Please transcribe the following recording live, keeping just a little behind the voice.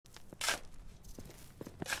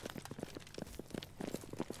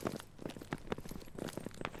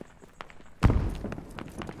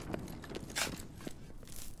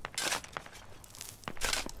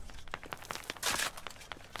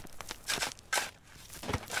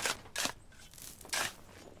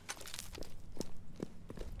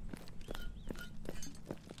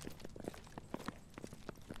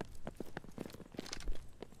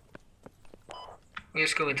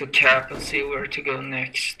just going to cap and see where to go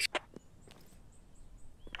next.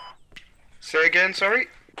 Say again, sorry?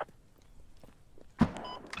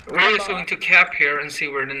 We're just going to cap here and see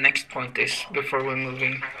where the next point is before we're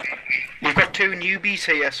moving. We've got 2 newbies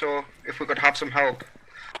here, so if we could have some help.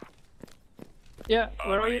 Yeah,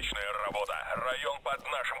 where are you?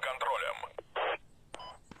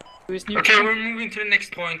 Okay, we're moving to the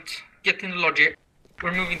next point. Get in the logic.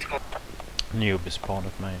 We're moving to... Newbie spawned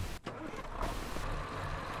at main.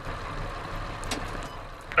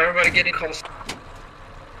 Everybody get in calls.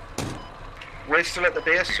 We're still at the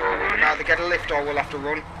base, so we can either get a lift or we'll have to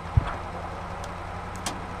run.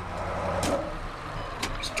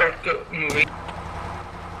 Start moving.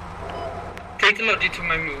 Take the logic to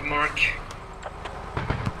my move mark.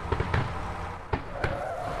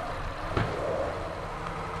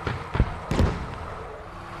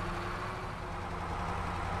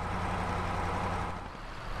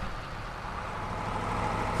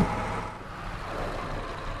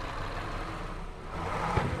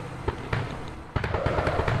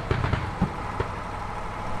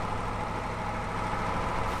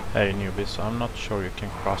 Hey newbies, I'm not sure you can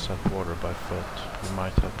cross that border by foot. You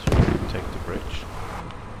might have to take the bridge.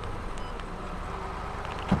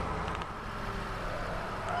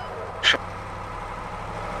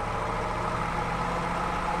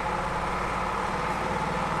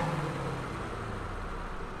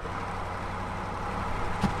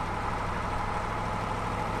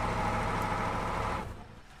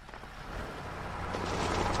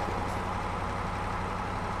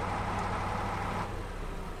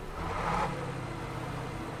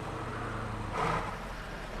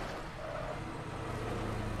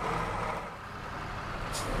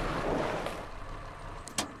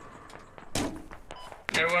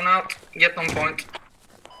 Everyone out, get on point.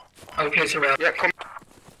 I'll place a rail. Yeah, come.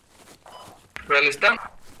 Rail is done.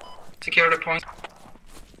 Secure the point.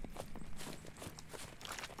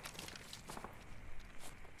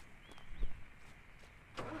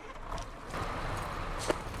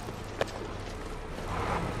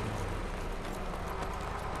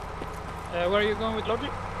 Where are you going with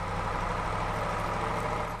logic?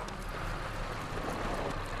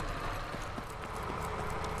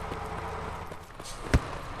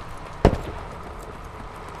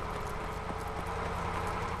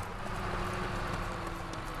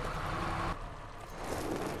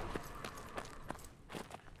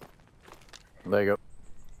 There you go.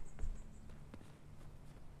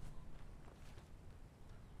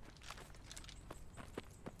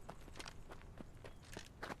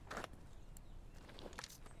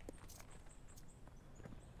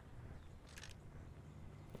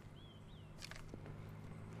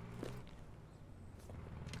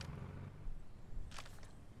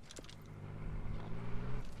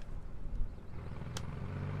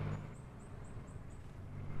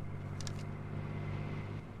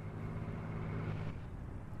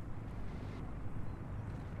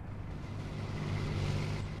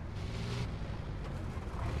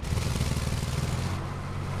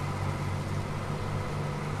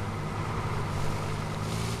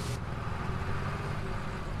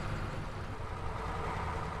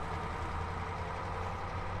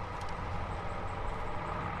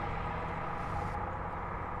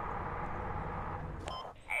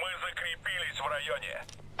 в районе.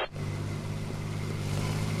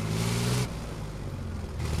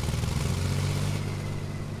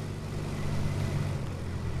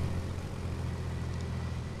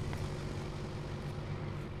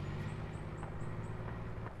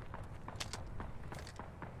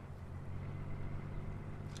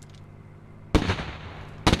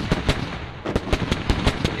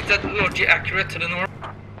 Is that logic accurate to the north?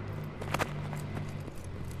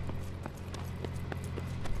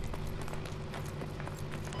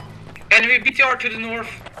 Enemy BTR to the north.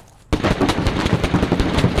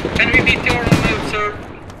 Enemy BTR on my observe.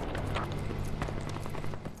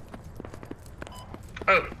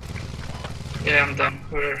 Oh. Yeah, I'm done.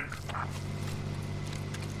 We're...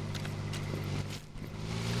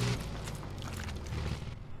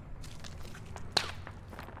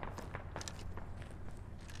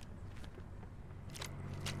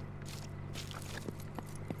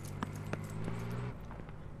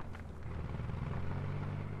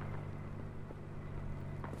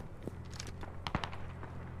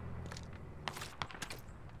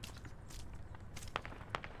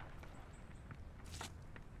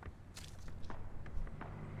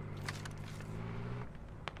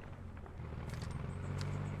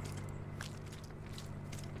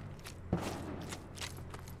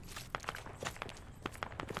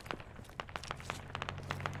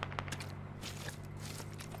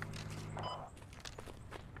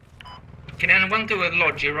 Can anyone do a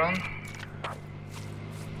lodgy run?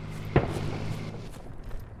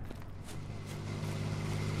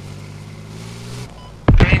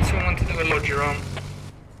 I need someone to do a lodgy run.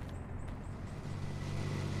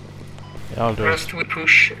 Yeah, I'll do it. First we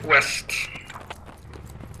push west.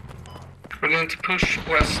 We're going to push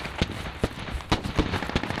west.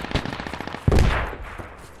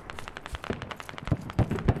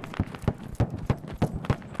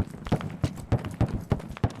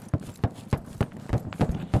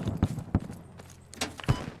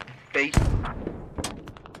 B.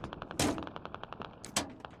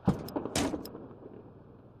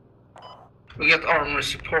 We get armor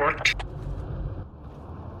support.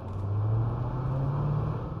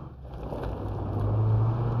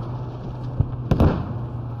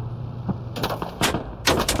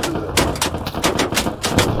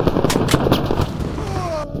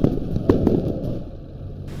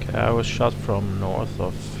 Okay, I was shot from north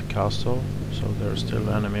of castle, so there's still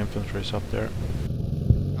enemy infantry up there.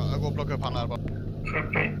 Ja, jag går och plockar upp han här bara.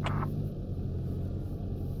 Copy.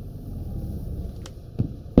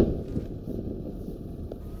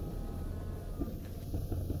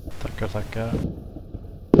 Tackar.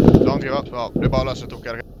 Långt givat. Ja, det är bara lösa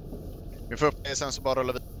tokar. Vi får upp det sen så bara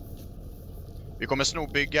rullar vi. Vi kommer sno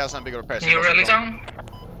bygga, sen bygger repairs. New realism.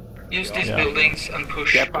 Use these Yeah. buildings and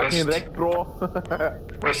push Jag packar in west. direkt bra.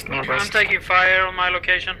 West I'm northwest. taking fire on my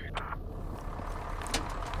location.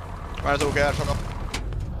 Vad är det tokar här? Tjocka.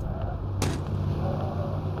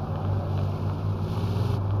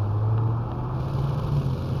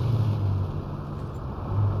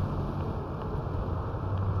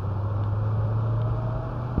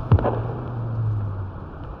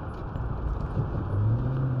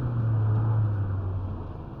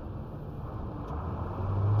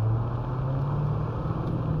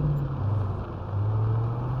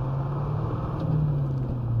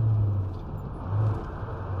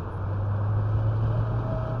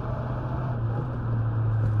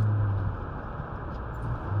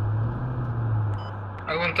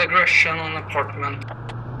 I want aggression on apartment.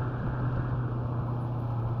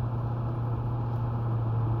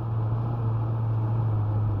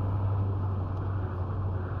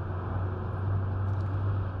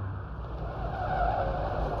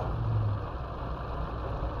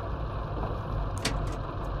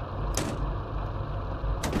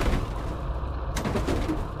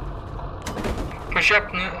 Push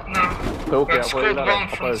up now. Okay, Let's go down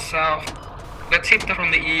from the south. Let's hit them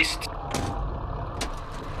from the east.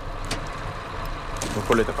 De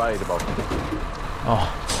får lite färg tillbaka. Ja,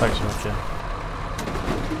 tack så mycket.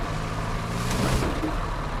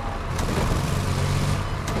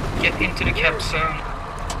 Get into the cap zone.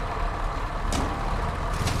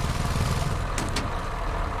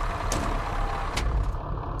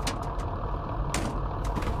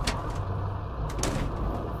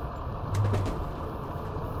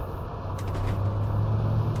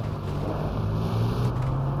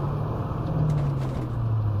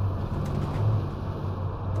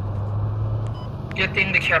 Get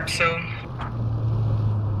in the cap zone.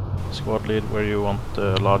 Squad lead, where you want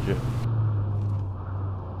the lodge?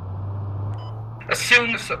 As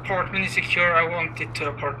soon as apartment is secure, I want it to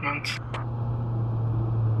apartment.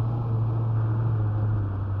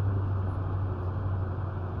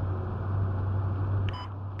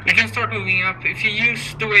 You can start moving up. If you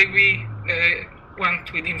use the way we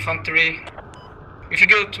went with infantry, if you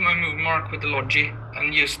go to my move mark with the lodgy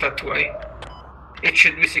and use that way, it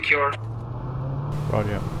should be secure.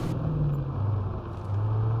 Roger.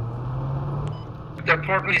 The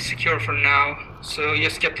apartment is secure for now, so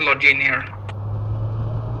just get the lodgy in here.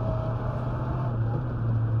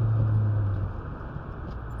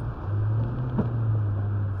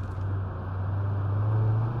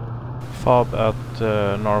 Fob at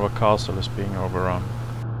Narva Castle is being overrun.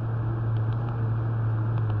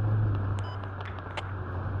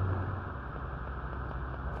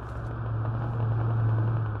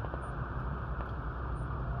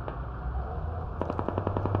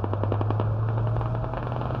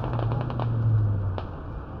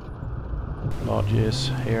 Lodge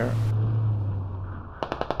is here.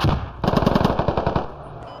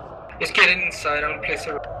 Just get inside and place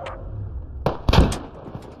a...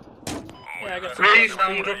 Yeah, I got Raise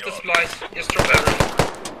down, drop the splice, just drop everything.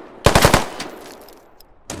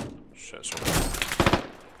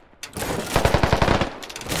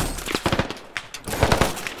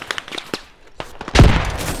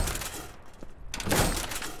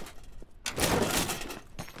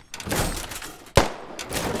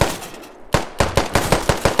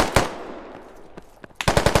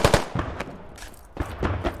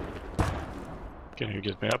 Can you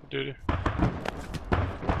get me up, dude?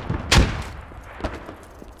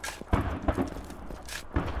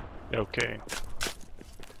 Okay.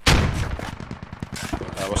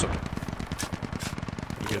 What's up?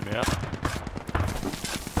 You get me up?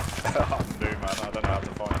 I'm new, man. I don't know how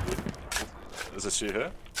to find you. Is this you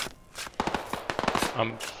here?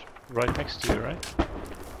 I'm right next to you, right?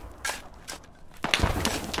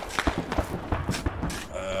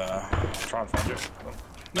 Try and find you.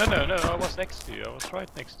 No, I was next to you. I was right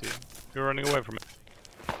next to you. You're running away from me.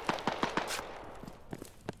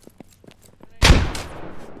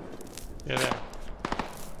 Yeah, there.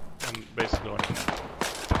 I'm basically on you.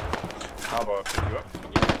 How about I pick you up?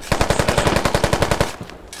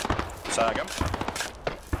 Say again?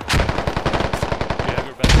 Do you have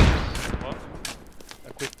your bandages? What?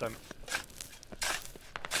 Equip them.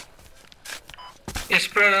 It's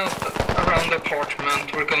spread out around the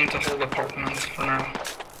apartment. We're going to hold apartment for now.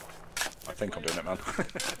 I think I'm doing it, man. Sorry.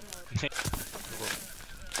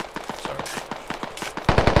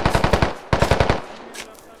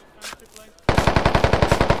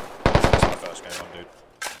 It's my first game on, dude.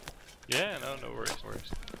 Yeah, no worries.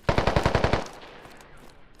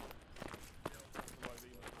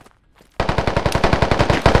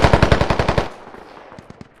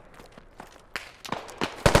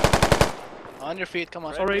 On your feet, come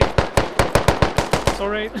on. Sorry.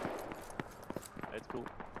 It's cool.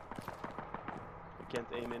 I can't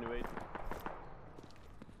aim anyway.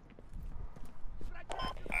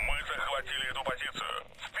 Мы захватили эту позицию.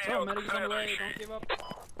 Вперед к следующей.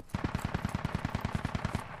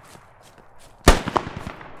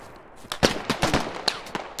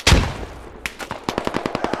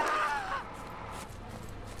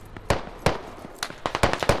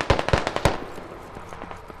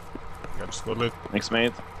 Thanks,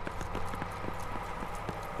 mate.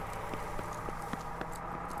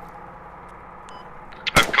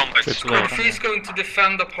 Squad 3 is going to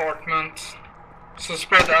defend apartments. So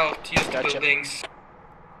spread out, use the buildings.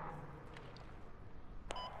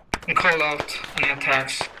 And call out any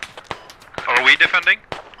attacks. Are we defending?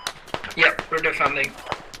 Yep, we're defending.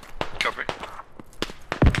 Copy.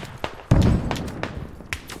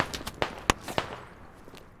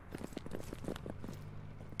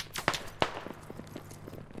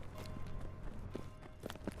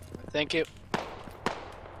 Thank you.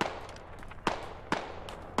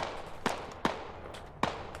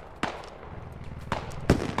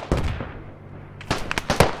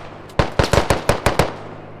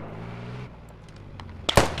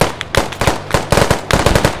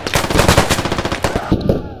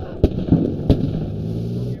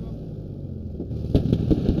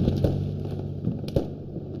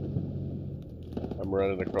 I'm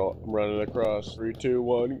running across. 3, 2,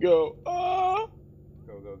 1, go! Ah!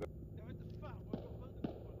 Go.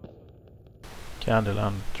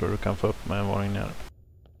 Candyland, tror du kan få upp med en varning ner?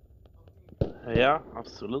 Ja,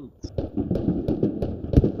 absolut.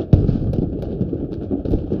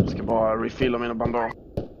 Jag ska bara refilla mina bandage.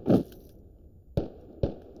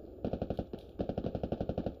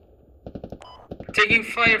 Taking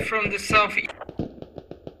fire from the southeast.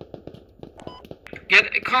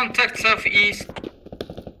 Get contact southeast.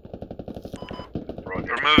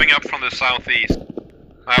 We're moving up from the southeast.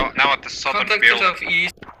 Now at the southern Contact the field.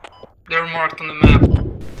 southeast. They're marked on the map.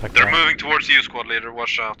 They're moving towards you, squad leader.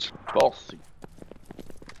 Watch out. Bossy.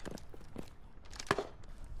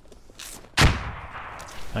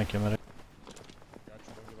 Thank you, medic.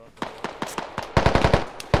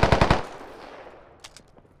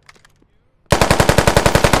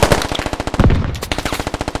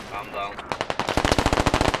 I'm down.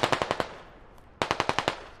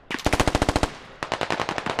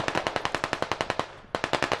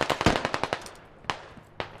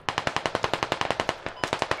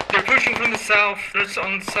 They're pushing from the south. There's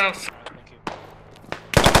on the south side.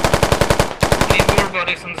 Need more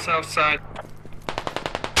bodies on the south side.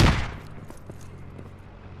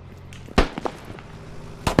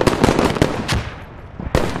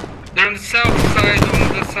 They're on the south side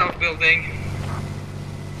of the south building.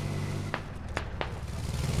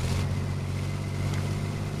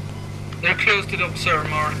 They're close to the observe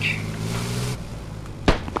mark.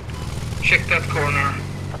 Check that corner.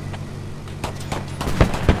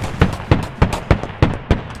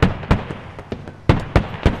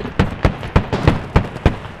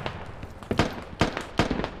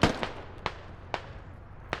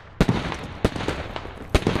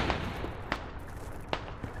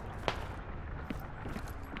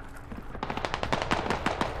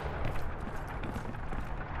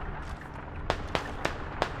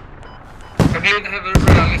 I believe they have a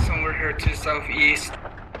rally somewhere here to southeast.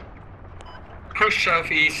 Push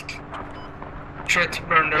southeast. Try to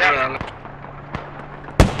burn the rally.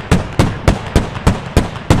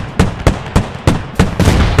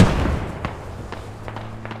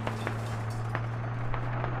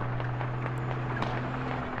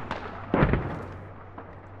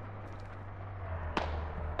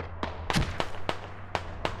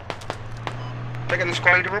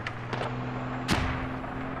 squad leader up.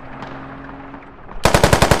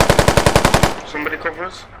 Somebody cover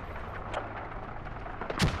us.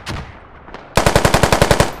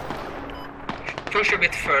 Push a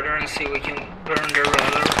bit further and see if we can burn their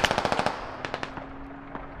rudder.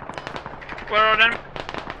 Where are them?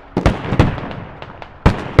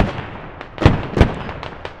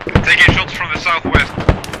 Taking shots from the southwest.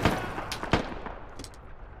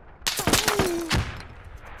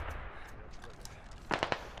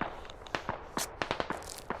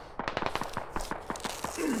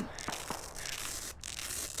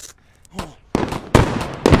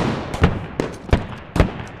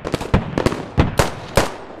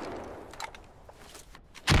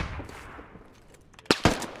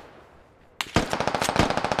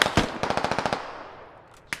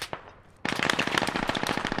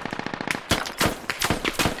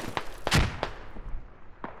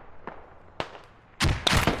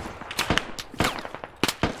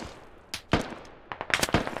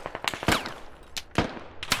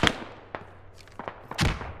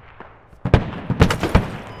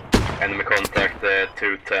 Enemy contact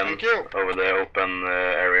 210 over the open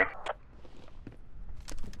area.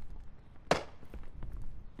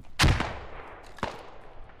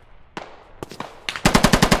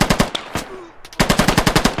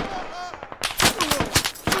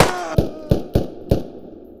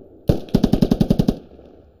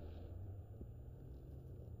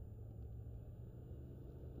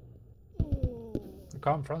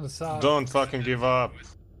 Come from the south. Don't fucking give up.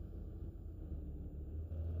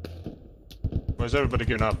 Why is everybody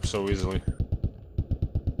giving up so easily?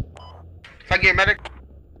 Thank you, medic.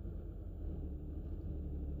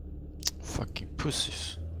 Fucking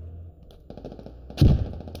pussies.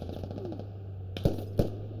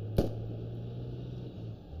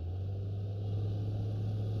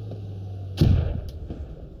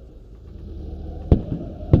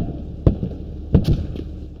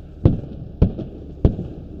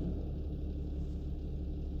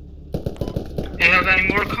 Do you have any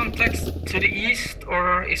more contacts to the east,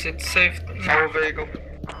 or is it safe? Our vehicle.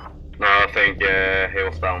 No, I think he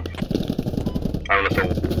was down. I only saw.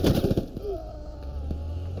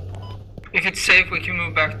 If it's safe, we can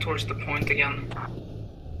move back towards the point again.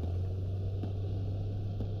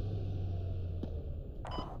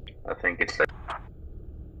 I think it's safe.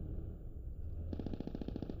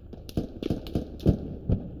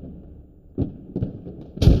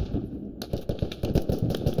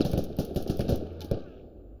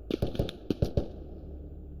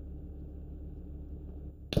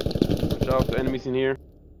 Watch out, the enemies in here.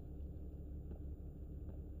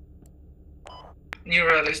 New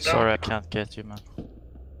rally's down. Sorry, I can't get you, man.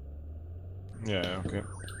 Yeah, okay.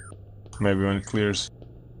 Maybe when it clears.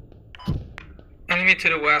 Enemy to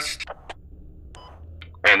the west.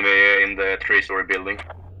 Enemy in the 3-story building.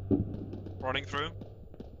 Running through.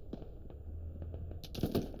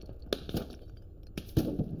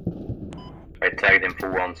 I tagged him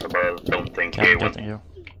for once, but I don't think he Can't went. get you.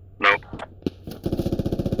 No.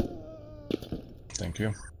 Thank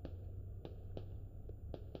you.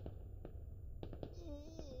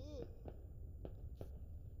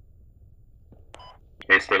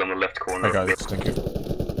 He's still on the left corner. I got it, thank you.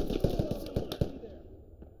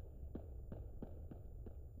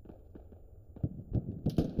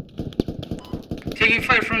 Taking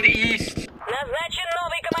fire from the east.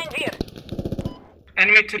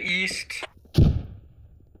 Enemy to east.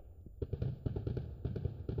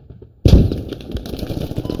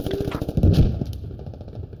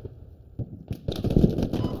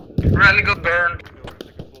 Rally got burned.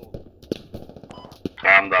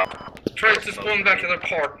 I'm down. Try to spawn back at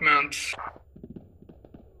apartments.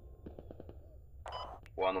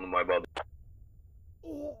 One on my body.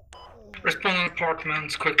 Respawn on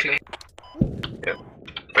apartments quickly. Yeah.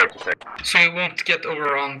 30 seconds. So you won't get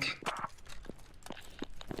overrun.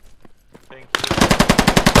 In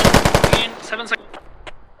 7 seconds.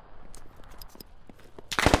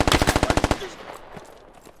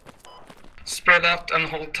 Spread out and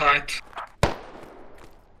hold tight.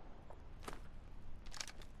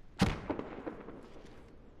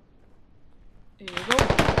 Here you go.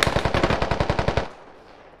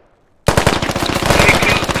 Very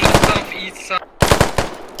close to the southeast side.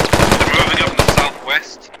 They're moving up in the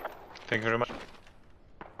southwest. Thank you very much.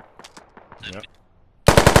 Yeah.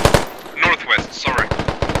 Northwest, sorry.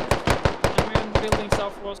 Enemy in the building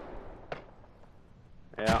southwest.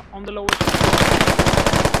 Yeah. On the lowest.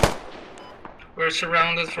 We're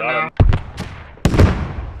surrounded for Got now.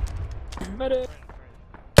 Medic.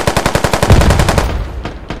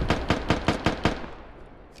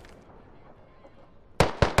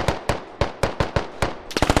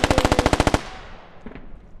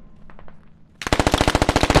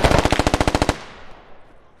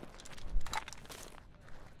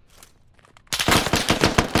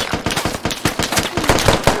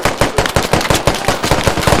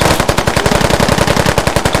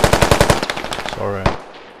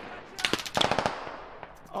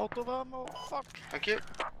 out of ammo. Fuck. Thank you.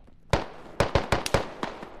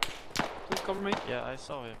 Please cover me. Yeah, I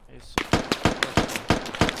saw him. He's...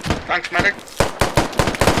 Thanks, medic.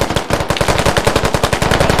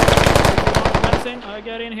 Medicine, I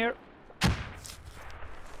get in here.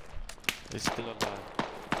 He's still alive.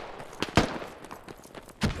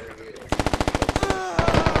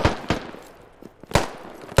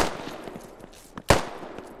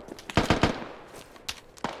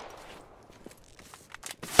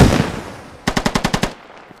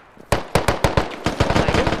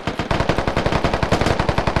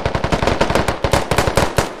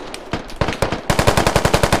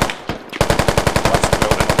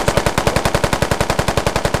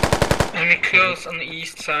 Close on the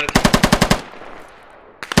east side.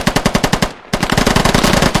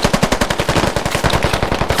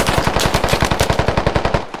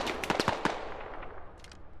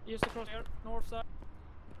 East across here, north side.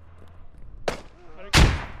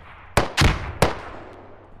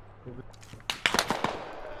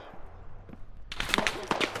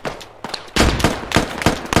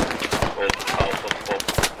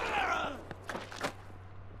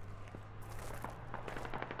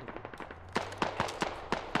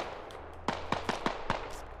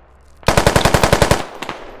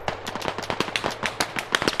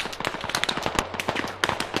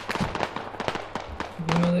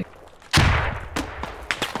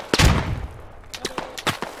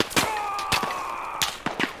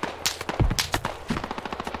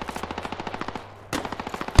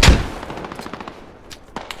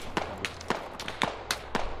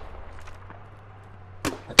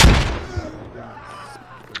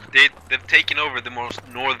 They've taken over the most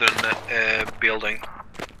northern building.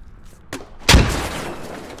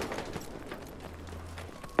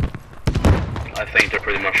 I think they're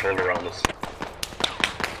pretty much all around us.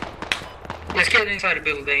 Let's get inside the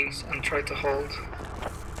buildings and try to hold.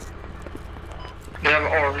 They have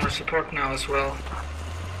armor support now as well.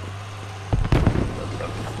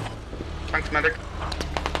 Thanks, medic.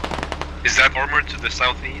 Is that armor to the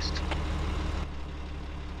southeast?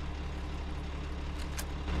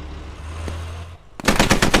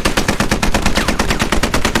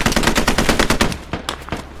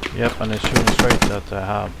 Yep, and it's shooting straight at the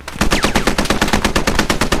hub.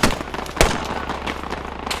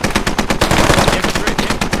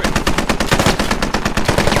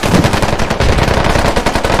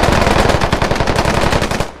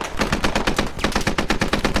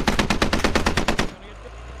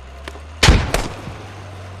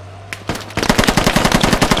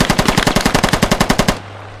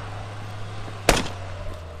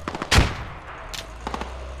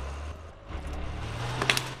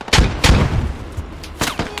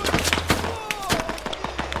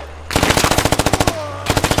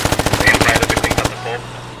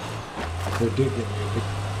 They're digging you.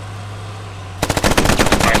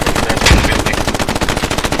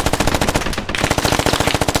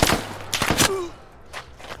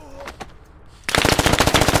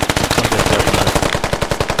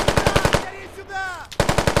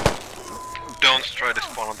 Don't try to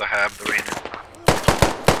spawn on the hab, they're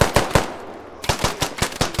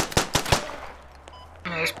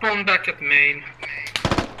in. Spawn back at main.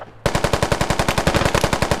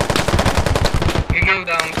 You go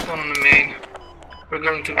down, spawn on the main. We're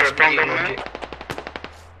going to grab the main.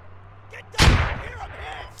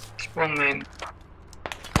 Spawn main.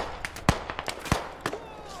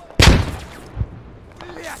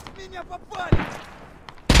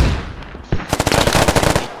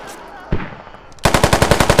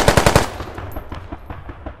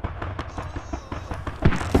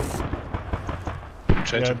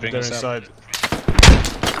 Yeah, they're inside.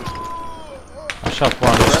 I shot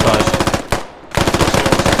one this side.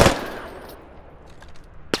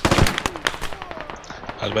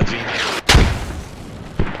 Al benzina.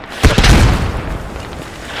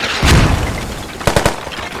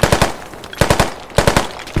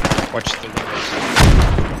 Watch the windows.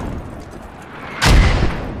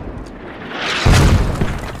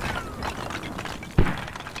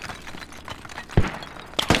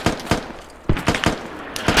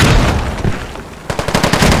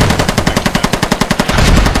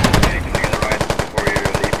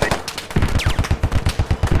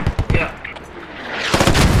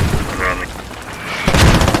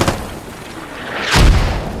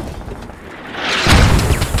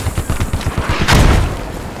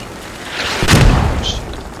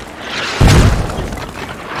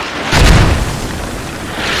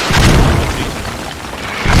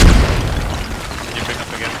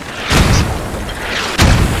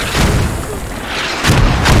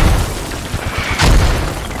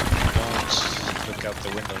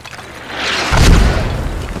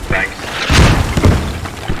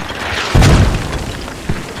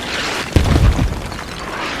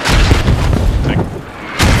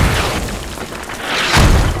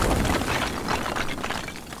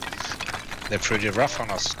 They're pretty rough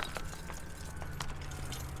on us.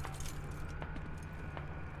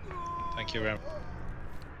 Thank you very much.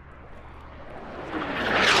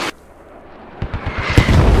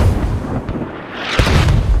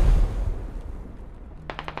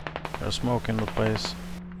 There's smoke in the place.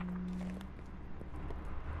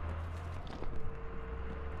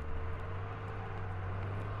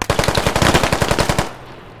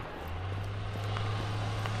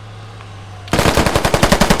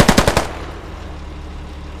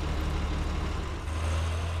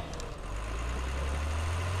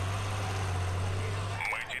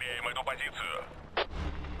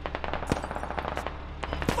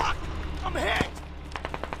 Fuck! I'm hit!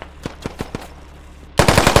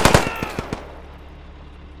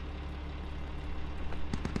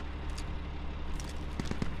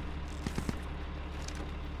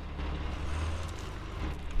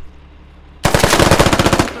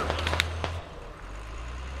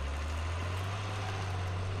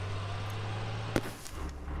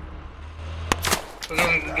 We're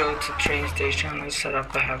going to go to train station and set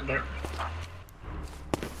up a hub there.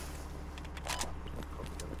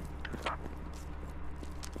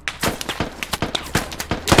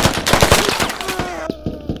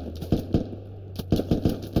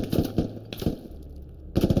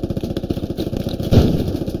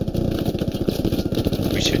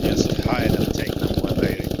 We should just hide and take them when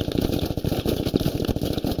they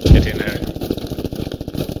get in here.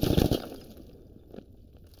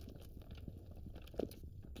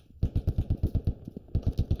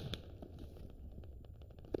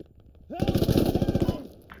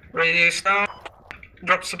 Radius down.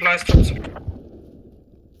 Drop supplies, drop supplies.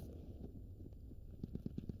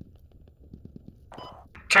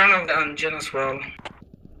 Turn off the engine as well.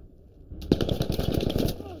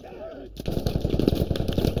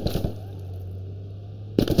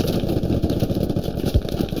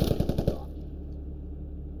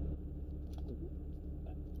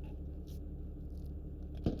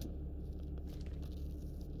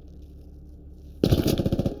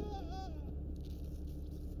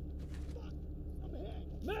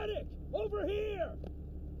 Medic! Over here!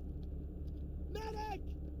 Medic!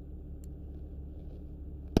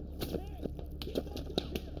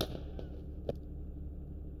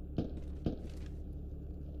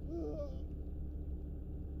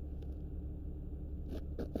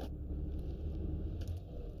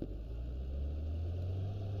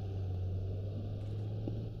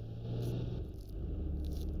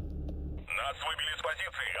 Нас выбили с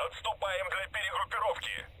позиции. Отступаем для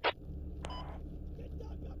перегруппировки.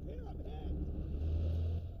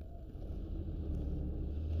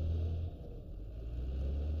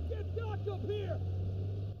 Get Doc up here!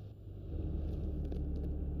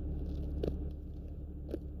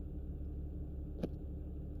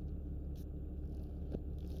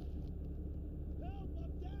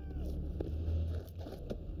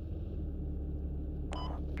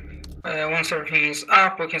 Once everything is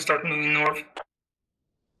up, we can start moving north.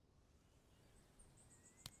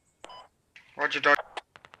 Roger, Doc.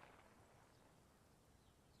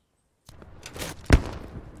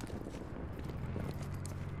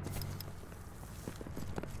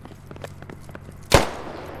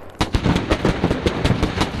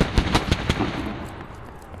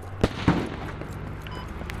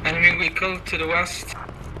 Enemy vehicle to the west.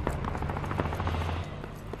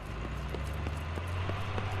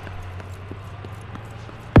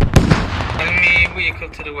 Enemy vehicle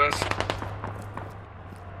to the west.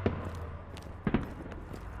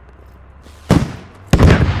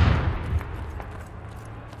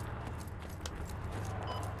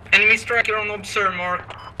 Enemy striker on observe mark.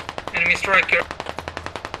 Enemy striker.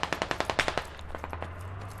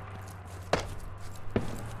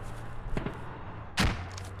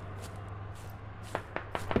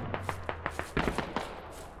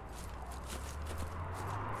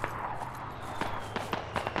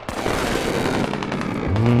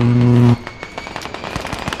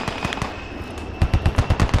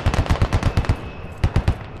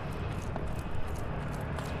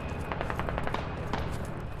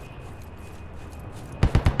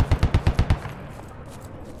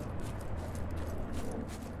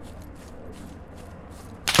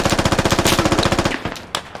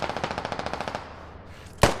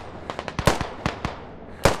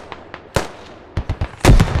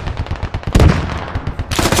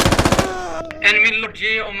 Enemy lodge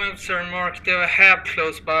on my observe mark. They have a hab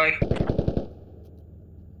close by.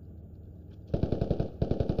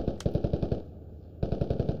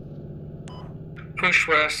 Push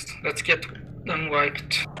west. Let's get them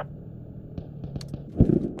wiped.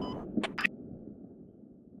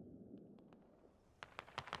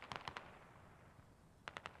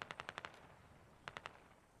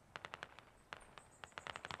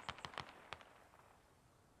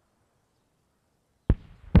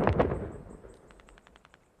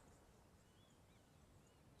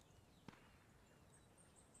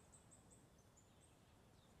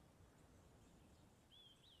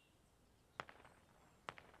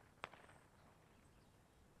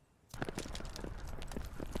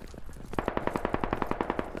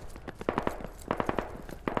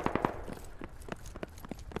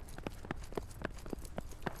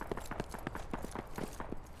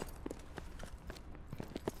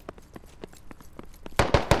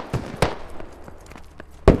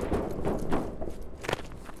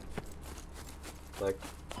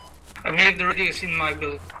 the radio is in my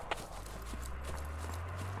build.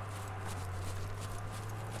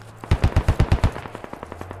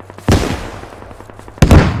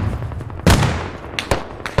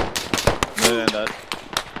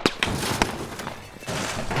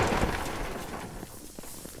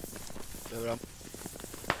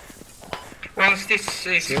 Once this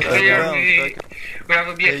is clear, we have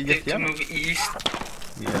objective to move east.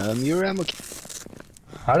 Yeah, your ammo.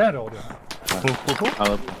 Här är en radio.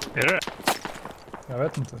 Är det? Jag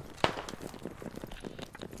vet inte.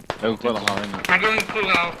 I'm going pull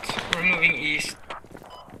out. We're moving east.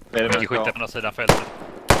 Det är mycket skit på den sidan fältet.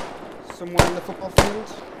 Somewhere in the football field.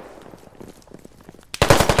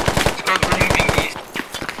 Scott, we're moving east.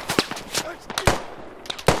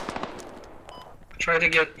 Try to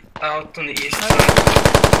get out on the east side.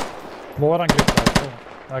 Våran grupp är så.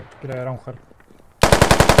 Jag grejer dem själv.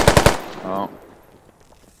 Ja.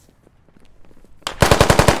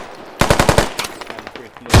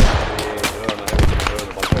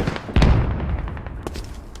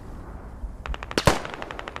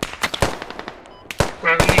 We're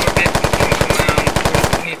having a bit from command.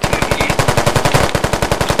 We need to move east.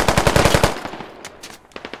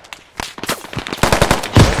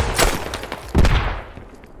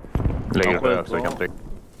 Lägger upp så jag kan trycka.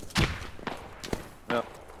 Ja.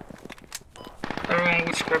 Everyone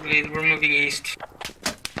with squad lead, we're moving east.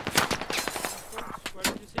 Where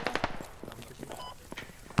did you see them?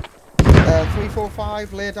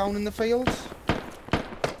 345 lay down in the fields.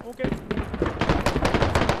 Okay.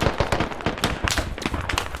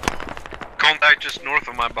 Contact just north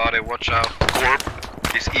of my body, watch out. Corp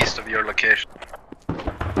is east of your location.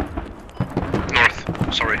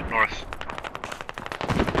 North, sorry, north.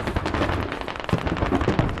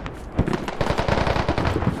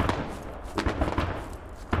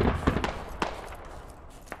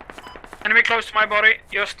 Enemy close to my body,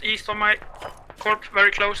 just east of my corp,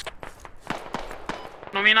 very close.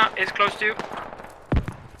 Nomina is close to you.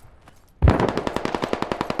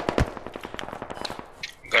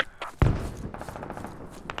 Good.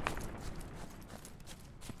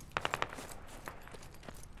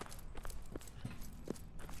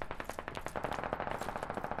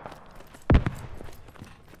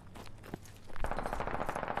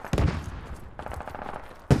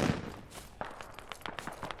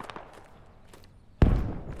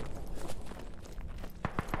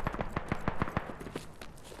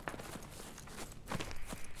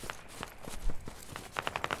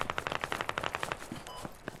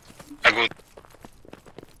 Good.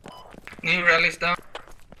 New rallies down.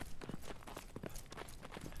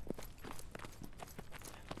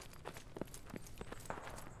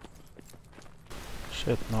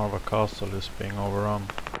 Shit, Narva Castle is being overrun.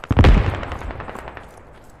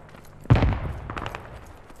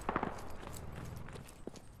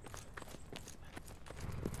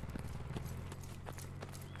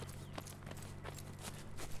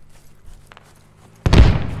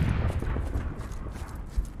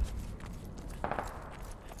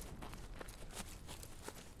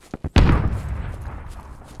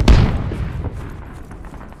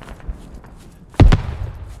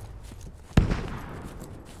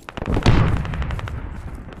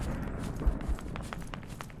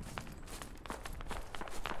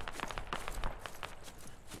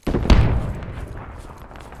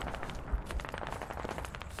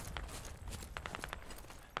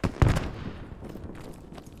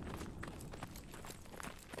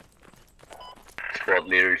 Squad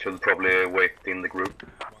leader should probably wait in the group.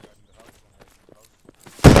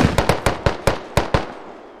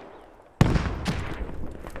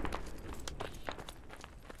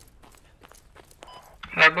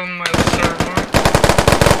 I bomb my server.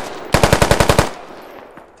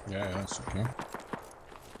 Yeah, it's okay.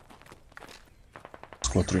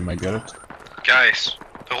 Squad 3 might get it. Guys,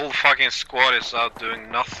 the whole fucking squad is out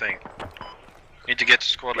doing nothing. Need to get to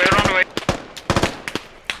squad. We're on the way.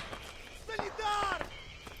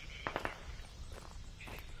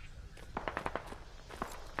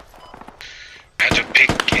 Had to pick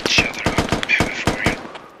each other up before you.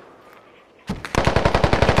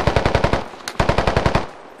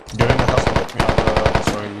 Get in the house and get me up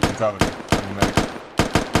so we can travel. I'm medic.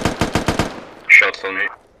 Shots on me.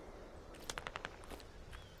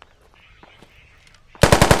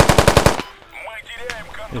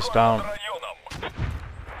 He's down.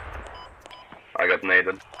 I got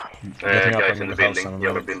naded. Getting up Guys in in the the house, building, I'm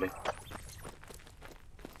yellow medic. building.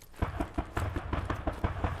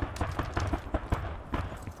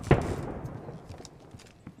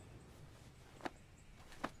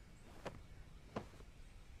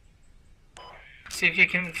 See if you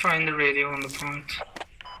can find the radio on the point.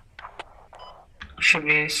 should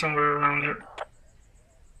be somewhere around here.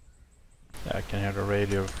 Yeah, I can hear the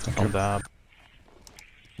radio from the hub.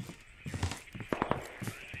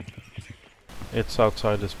 It's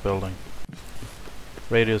outside this building.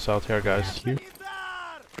 Radio's out here, guys.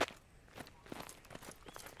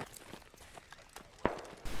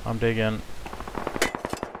 I'm digging.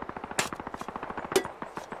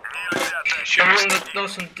 Everyone that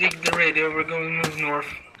doesn't dig the radio, we're going to move north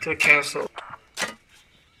to the castle.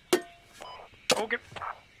 Okay.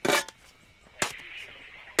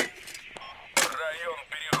 Район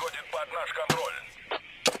переходит под наш контроль.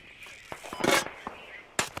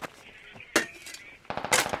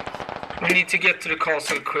 We need to get to the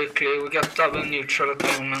castle quickly. We got double neutral at the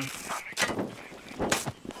moment.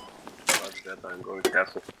 That's that I'm going to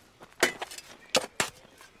castle.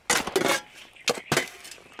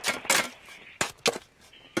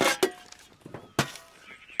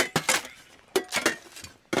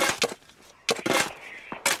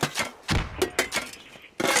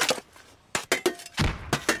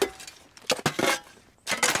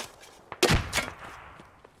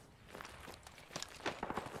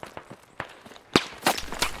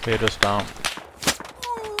 Radio's down.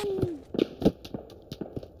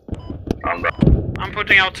 I'm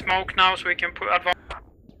putting out smoke now so we can put advance.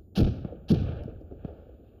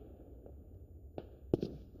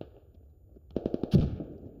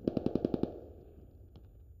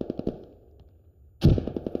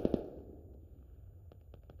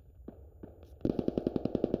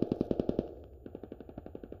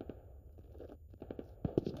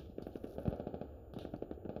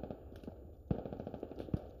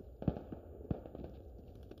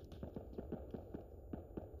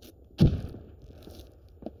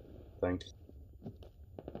 Thanks.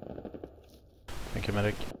 Thank you,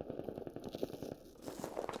 medic.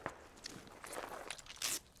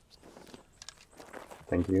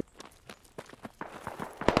 Thank you.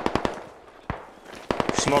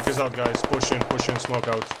 Smoke is out, guys. Push in, smoke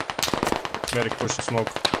out. Medic, push the smoke.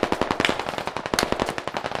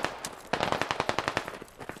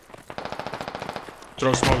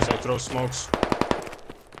 Throw smokes, throw smokes.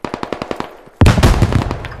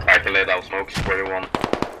 I can lay down smokes where you want.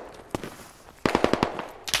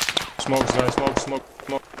 Smokes, guys, smoke.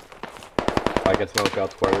 I can smoke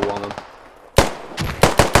out where you want them.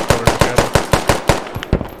 Cover together.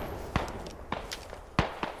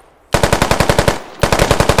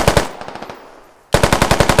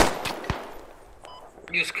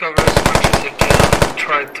 Use cover as much as you can and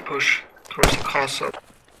try to push towards the castle.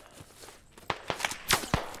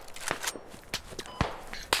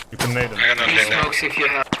 You can nade them. Use smokes if you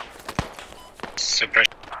have.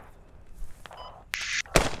 Suppression.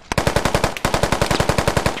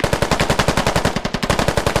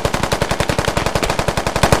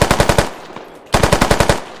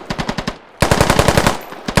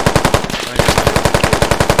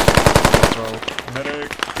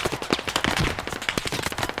 Medic.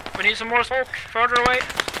 We need some more smoke further away.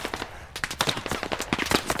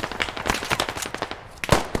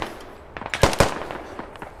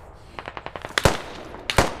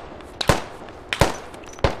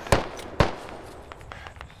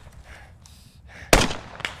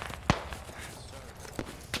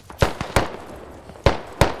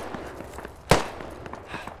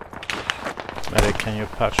 Medic, can you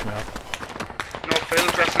patch me up? No fail,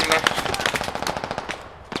 dressing left.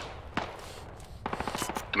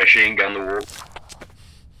 Machine gun the wall.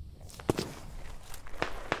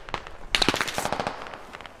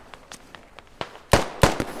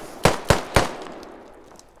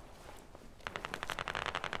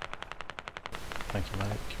 Thank you,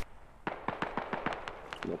 medic.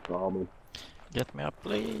 No problem. Get me up,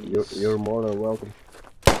 please. You're more than welcome.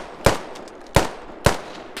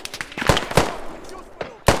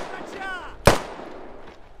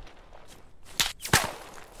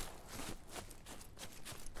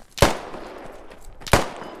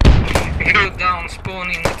 Go down, spawn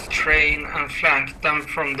in the train and flank them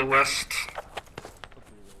from the west.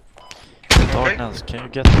 Darkness, can you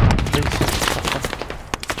get me up, please?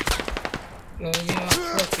 Yeah, I'll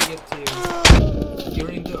try to get to you.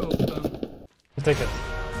 You're in the open. Take it.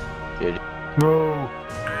 No.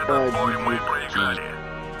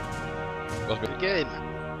 Game.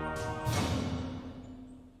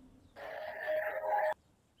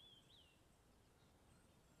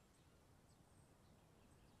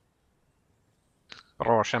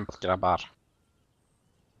 Bra kämpat grabbar.